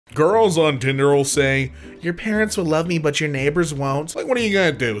Girls on Tinder will say, your parents will love me, but your neighbors won't. Like, what are you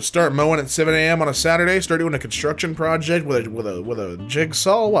gonna do? Start mowing at 7 a.m. on a Saturday? Start doing a construction project with a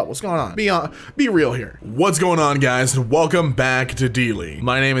jigsaw? What's going on? Be real here. What's going on, guys? Welcome back to Dealy.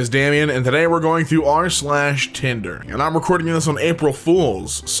 My name is Damien, and today we're going through r/Tinder. And I'm recording this on April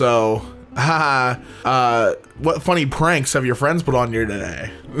Fools, so haha. What funny pranks have your friends put on you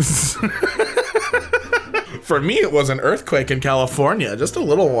today? For me, it was an earthquake in California, just a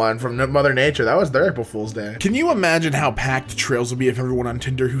little one from Mother Nature. That was their April Fool's Day. Can you imagine how packed the trails would be if everyone on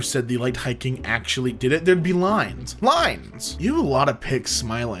Tinder who said they liked hiking actually did it? There'd be lines. Lines! You have a lot of pics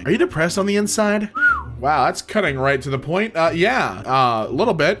smiling. Are you depressed on the inside? Wow, that's cutting right to the point. Yeah, a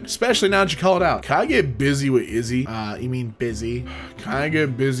little bit, especially now that you call it out. Can I get busy with Izzy? You mean busy? Can I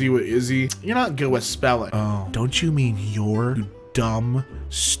get busy with Izzy? You're not good with spelling. Oh, don't you mean you're dumb,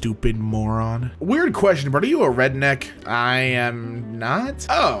 stupid moron? Weird question, but are you a redneck? I am not.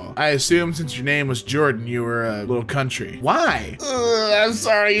 Oh, I assume since your name was Jordan, you were a little country. Why? I'm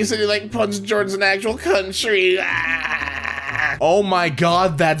sorry, you said you like Punch Jordan's an actual country. Oh my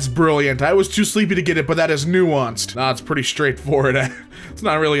god, that's brilliant. I was too sleepy to get it, but that is nuanced. Nah, it's pretty straightforward. It's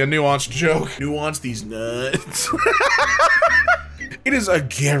not really a nuanced joke. Nuance these nuts. It is a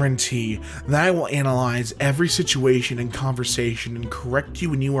guarantee that I will analyze every situation and conversation and correct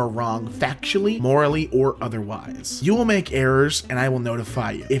you when you are wrong, factually, morally, or otherwise. You will make errors and I will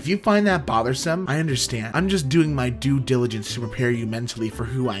notify you. If you find that bothersome, I understand. I'm just doing my due diligence to prepare you mentally for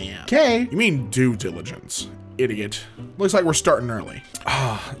who I am. Okay? You mean due diligence. Idiot. Looks like we're starting early.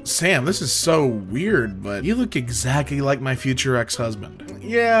 Ah, Sam, this is so weird, but you look exactly like my future ex-husband.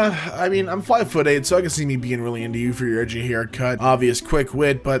 Yeah, I mean, I'm 5'8", so I can see me being really into you for your edgy haircut, obvious quick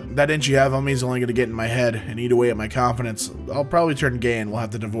wit, but that inch you have on me is only gonna get in my head and eat away at my confidence. I'll probably turn gay and we'll have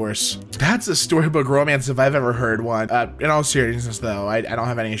to divorce. That's a storybook romance if I've ever heard one. In all seriousness though, I don't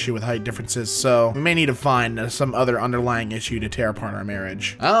have any issue with height differences, so we may need to find some other underlying issue to tear apart our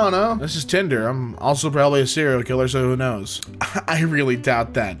marriage. I don't know, this is Tinder. I'm also probably a serial killer, so who knows? I really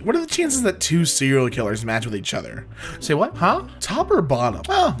doubt that. What are the chances that two serial killers match with each other? Say what? Huh? Top or bottom?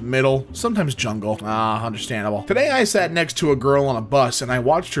 Well, middle, sometimes jungle. Ah, understandable. Today I sat next to a girl on a bus and I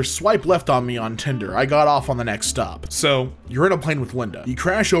watched her swipe left on me on Tinder. I got off on the next stop. So, you're in a plane with Linda. You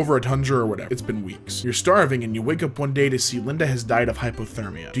crash over a tundra or whatever. It's been weeks. You're starving and you wake up one day to see Linda has died of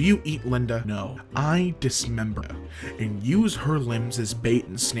hypothermia. Do you eat Linda? No. I dismember her and use her limbs as bait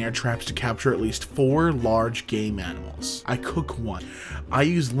and snare traps to capture at least 4 large game animals. I cook one. I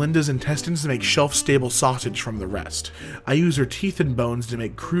use Linda's intestines to make shelf-stable sausage from the rest. I use her teeth and bones to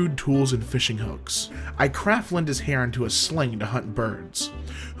make crude tools and fishing hooks. I craft Linda's hair into a sling to hunt birds,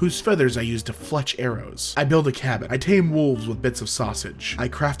 whose feathers I use to fletch arrows. I build a cabin. I tame wolves with bits of sausage. I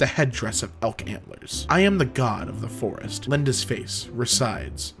craft a headdress of elk antlers. I am the god of the forest. Linda's face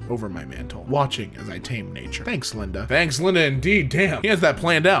resides over my mantle, watching as I tame nature. Thanks, Linda. Thanks, Linda, indeed. Damn, he has that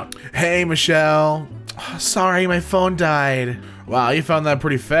planned out. Hey, Michelle. Sorry, my phone died. Wow, you found that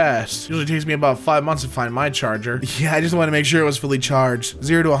pretty fast. Usually takes me about 5 months to find my charger. Yeah, I just wanted to make sure it was fully charged.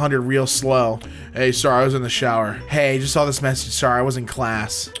 0 to 100 real slow. Hey, sorry, I was in the shower. Hey, just saw this message. Sorry, I was in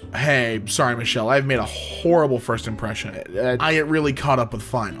class. Hey, sorry, Michelle. I've made a horrible first impression. I get really caught up with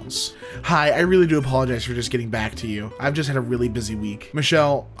finals. Hi, I really do apologize for just getting back to you. I've just had a really busy week.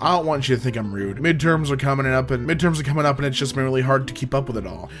 Michelle, I don't want you to think I'm rude. Midterms are coming up and it's just been really hard to keep up with it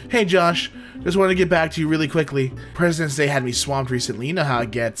all. Hey, Josh, just wanted to get back to you really quickly. President's Day had me swamped recently. You know how it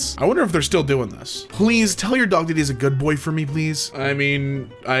gets. I wonder if they're still doing this. Please tell your dog that he's a good boy for me, please. I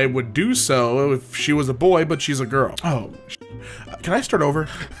mean, I would do so if she was a boy, but she's a girl. Oh, can I start over?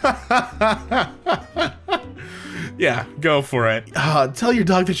 Yeah, go for it. Tell your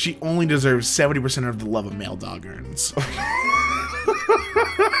dog that she only deserves 70% of the love a male dog earns.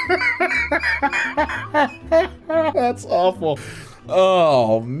 That's awful.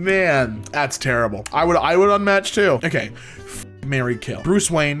 Oh man, that's terrible. I would unmatch too. Okay. Marry, kill. Bruce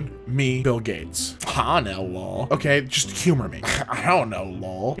Wayne, me, Bill Gates. I know, lol. Okay, just humor me. I don't know,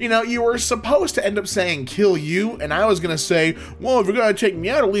 lol. You know, you were supposed to end up saying kill you, and I was gonna say, well, if you're gonna take me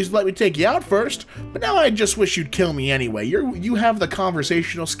out, at least let me take you out first. But now I just wish you'd kill me anyway. You have the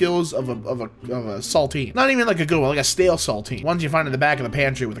conversational skills of a saltine. Not even like a good one, like a stale saltine. Ones you find in the back of the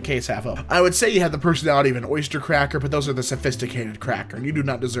pantry with a case half up. I would say you have the personality of an oyster cracker, but those are the sophisticated cracker, and you do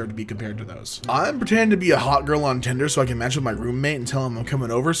not deserve to be compared to those. I'm pretending to be a hot girl on Tinder so I can match with my roommate and tell him I'm coming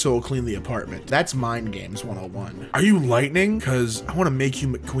over so he'll clean the apartment. That's mind games 101. Are you lightning? Cause I want to make you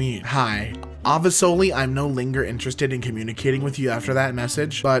McQueen. Hi. Obviously, I'm no longer interested in communicating with you after that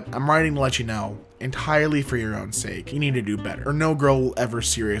message, but I'm writing to let you know entirely for your own sake. You need to do better, or no girl will ever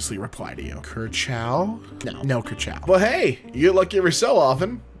seriously reply to you. Kerchow? No Kerchow. Well, hey, you get lucky every so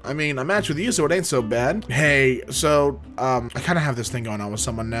often. I mean, I matched with you, so it ain't so bad. Hey, so, I kind of have this thing going on with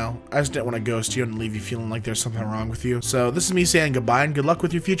someone now. I just didn't want to ghost you and leave you feeling like there's something wrong with you. So this is me saying goodbye and good luck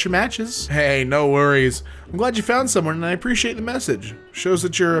with your future matches. Hey, no worries. I'm glad you found someone and I appreciate the message. Shows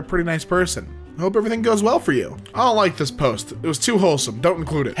that you're a pretty nice person. I hope everything goes well for you. I don't like this post. It was too wholesome. Don't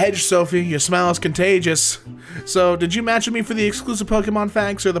include it. Hedge Sophie, your smile is contagious. So, did you match with me for the exclusive Pokemon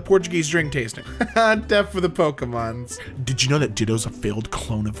facts or the Portuguese drink tasting? Deaf for the Pokemons. Did you know that Ditto's a failed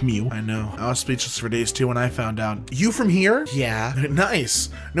clone of Mew? I know. I was speechless for days too when I found out. You from here? Yeah. Nice.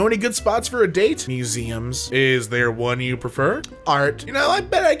 Know any good spots for a date? Museums. Is there one you prefer? Art. You know, I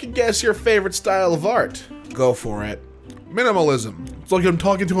bet I could guess your favorite style of art. Go for it. Minimalism. It's like I'm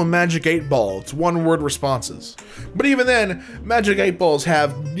talking to a Magic 8 Ball. It's one-word responses. But even then, Magic 8 Balls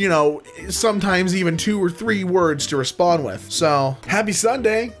have, you know, sometimes even 2 or 3 words to respond with. So, happy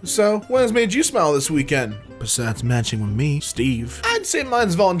Sunday. So, what has made you smile this weekend? Besides matching with me, Steve. I'd say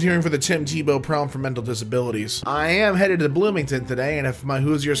mine's volunteering for the Tim Tebow Prom for Mental Disabilities. I am headed to Bloomington today, and if my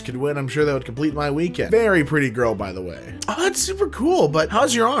Hoosiers could win, I'm sure that would complete my weekend. Very pretty girl, by the way. Oh, that's super cool, but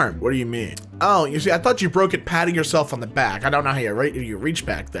how's your arm? What do you mean? Oh, you see, I thought you broke it patting yourself on the back. I don't know how you reach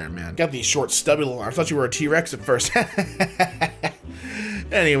back there, man. Got these short, stubby little arms. I thought you were a T-Rex at first.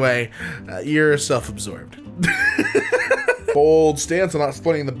 Anyway, you're self-absorbed. Bold stance on not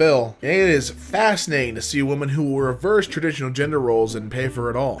splitting the bill. It is fascinating to see a woman who will reverse traditional gender roles and pay for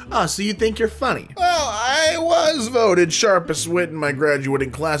it all. Ah, so you think you're funny? Well, I was voted sharpest wit in my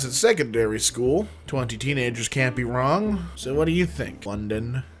graduating class at secondary school. 20 teenagers can't be wrong. So what do you think,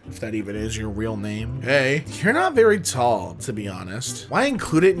 London? If that even is your real name. Hey, you're not very tall, to be honest. Why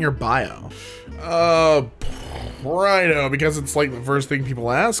include it in your bio? Righto, because it's like the first thing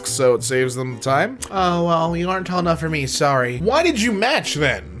people ask, so it saves them the time. Oh, well, you aren't tall enough for me, sorry. Why did you match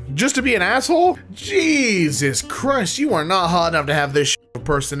then? Just to be an asshole? Jesus Christ, you are not hot enough to have this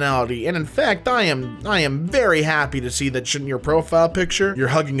personality. And in fact, I am very happy to see that in your profile picture, you're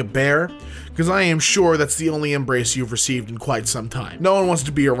hugging a bear, because I am sure that's the only embrace you've received in quite some time. No one wants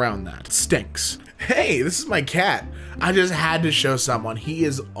to be around that. It stinks. Hey, this is my cat. I just had to show someone. He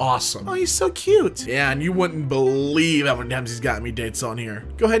is awesome. Oh, he's so cute. Yeah, and you wouldn't believe how many times he's gotten me dates on here.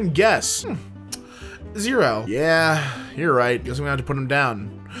 Go ahead and guess. 0. Yeah, you're right. Guess I'm gonna have to put him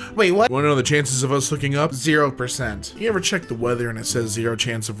down. Wait, what? Wanna know the chances of us hooking up? 0%. You ever check the weather and it says 0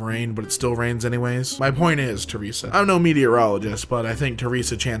 chance of rain, but it still rains anyways? My point is, Teresa, I'm no meteorologist, but I think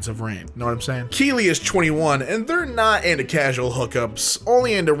Teresa chance of rain. Know what I'm saying? Keely is 21, and they're not into casual hookups,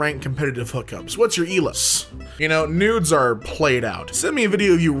 only into ranked competitive hookups. What's your ELIS? You know, nudes are played out. Send me a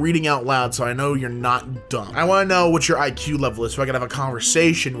video of you reading out loud so I know you're not dumb. I wanna know what your IQ level is so I can have a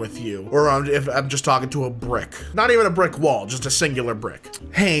conversation with you, or if I'm just talking to a brick. Not even a brick wall, just a singular brick.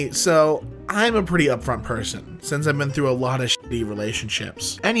 Hey, so I'm a pretty upfront person, since I've been through a lot of shitty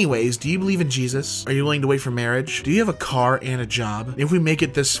relationships. Anyways, do you believe in Jesus? Are you willing to wait for marriage? Do you have a car and a job? If we make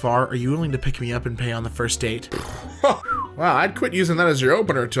it this far, are you willing to pick me up and pay on the first date? Wow, I'd quit using that as your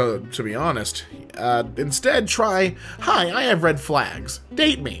opener, to be honest. Instead, try, hi, I have red flags.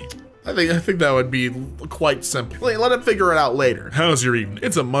 Date me. I think that would be quite simple. Let him figure it out later. How's your evening?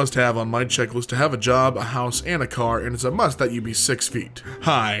 It's a must-have on my checklist to have a job, a house, and a car, and it's a must that you be 6 feet.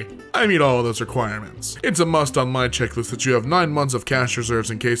 Hi, I meet all of those requirements. It's a must on my checklist that you have 9 months of cash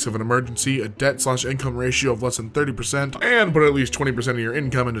reserves in case of an emergency, a debt/income ratio of less than 30%, and put at least 20% of your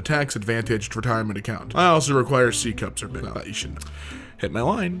income into tax-advantaged retirement account. I also require C-cups or big. No, you shouldn't. Hit my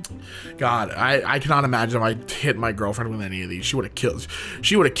line. God, I cannot imagine if I hit my girlfriend with any of these. She would have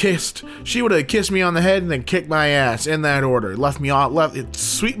kissed me on the head and then kicked my ass in that order.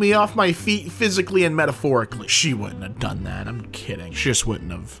 Sweep me off my feet physically and metaphorically. She wouldn't have done that. I'm kidding. She just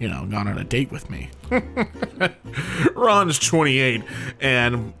wouldn't have, you know, gone on a date with me. Ron is 28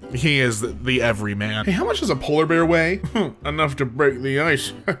 and he is the everyman. Hey, how much does a polar bear weigh? Enough to break the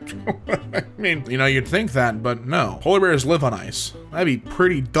ice. I mean, you know, you'd think that, but no. Polar bears live on ice. That'd be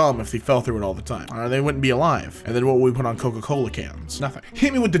pretty dumb if they fell through it all the time. Or they wouldn't be alive. And then what would we put on Coca-Cola cans? Nothing.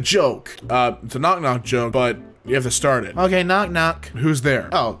 Hit me with the joke. It's a knock-knock joke, but you have to start it. Okay, knock-knock. Who's there?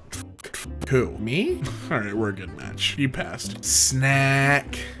 Oh, who? Me? Alright, we're a good match. You passed.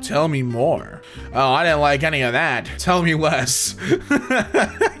 Snack. Tell me more. Oh, I didn't like any of that. Tell me less.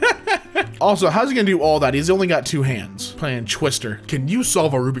 Also, how's he gonna do all that? He's only got 2 hands. Playing Twister. Can you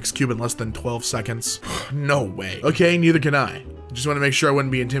solve a Rubik's Cube in less than 12 seconds? No way. Okay, neither can I. Just want to make sure I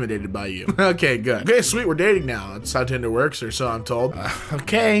wouldn't be intimidated by you. Okay, good. Okay, sweet, we're dating now. That's how Tinder works, or so I'm told.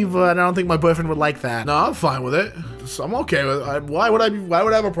 Okay, but I don't think my boyfriend would like that. No, I'm fine with it. I'm okay with it. Why would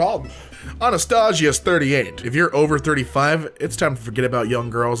I have a problem? Anastasia's 38. If you're over 35, it's time to forget about young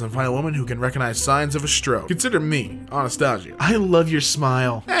girls and find a woman who can recognize signs of a stroke. Consider me, Anastasia. I love your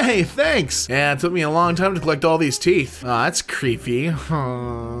smile. Hey, thanks. Yeah, it took me a long time to collect all these teeth. Oh, that's creepy.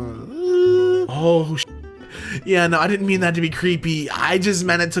 Oh, yeah, no, I didn't mean that to be creepy. I just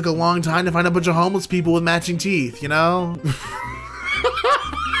meant it took a long time to find a bunch of homeless people with matching teeth, you know?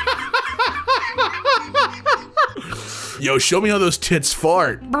 Yo, show me how those tits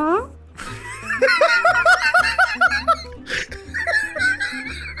fart.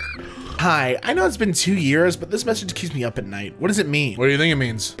 Hi, I know it's been 2 years, but this message keeps me up at night. What does it mean? What do you think it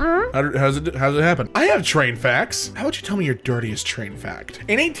means? How's it happen? I have train facts. How about you tell me your dirtiest train fact?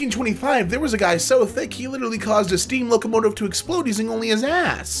 In 1825, there was a guy so thick he literally caused a steam locomotive to explode using only his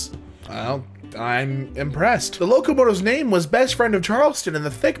ass. Well, I'm impressed. The locomotive's name was Best Friend of Charleston, and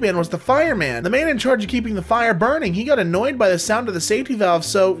the thick man was the fireman. The man in charge of keeping the fire burning, he got annoyed by the sound of the safety valve,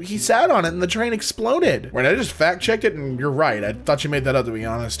 so he sat on it and the train exploded. Wait, I just fact checked it and you're right. I thought you made that up, to be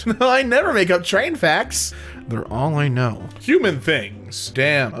honest. No, I never make up train facts. They're all I know. Human things.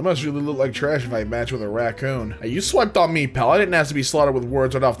 Damn, I must really look like trash if I match with a raccoon. Hey, you swiped on me, pal. I didn't ask to be slaughtered with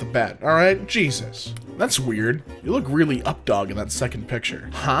words right off the bat, all right? Jesus. That's weird. You look really updog in that second picture.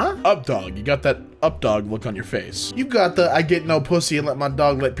 Huh? Updog. You got that updog look on your face. You got the I get no pussy and let my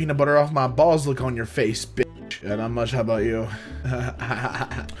dog let peanut butter off my balls look on your face, bitch. And not much. How about you?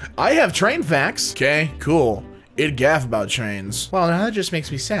 I have train facts. Okay, cool. It'd gaff about trains. Well, now that just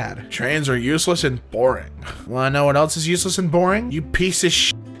makes me sad. Trains are useless and boring. Well, I know what else is useless and boring? You piece of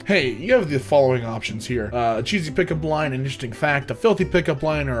shit. Hey, you have the following options here. A cheesy pickup line, an interesting fact, a filthy pickup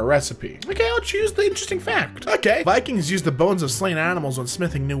line, or a recipe. Okay, I'll choose the interesting fact. Okay. Vikings used the bones of slain animals when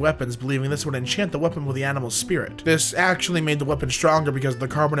smithing new weapons, believing this would enchant the weapon with the animal's spirit. This actually made the weapon stronger because the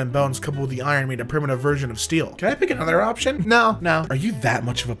carbon and bones coupled with the iron made a primitive version of steel. Can I pick another option? No. Are you that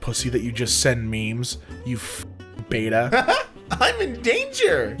much of a pussy that you just send memes? You beta. I'm in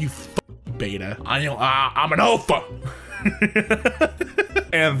danger. You beta. I'm an alpha.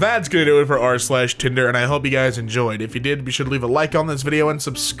 And that's gonna do it for r/Tinder, and I hope you guys enjoyed. If you did, be sure to leave a like on this video and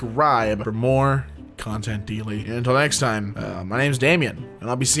subscribe for more content daily. And until next time, my name's Damien, and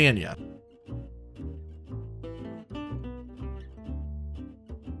I'll be seeing ya.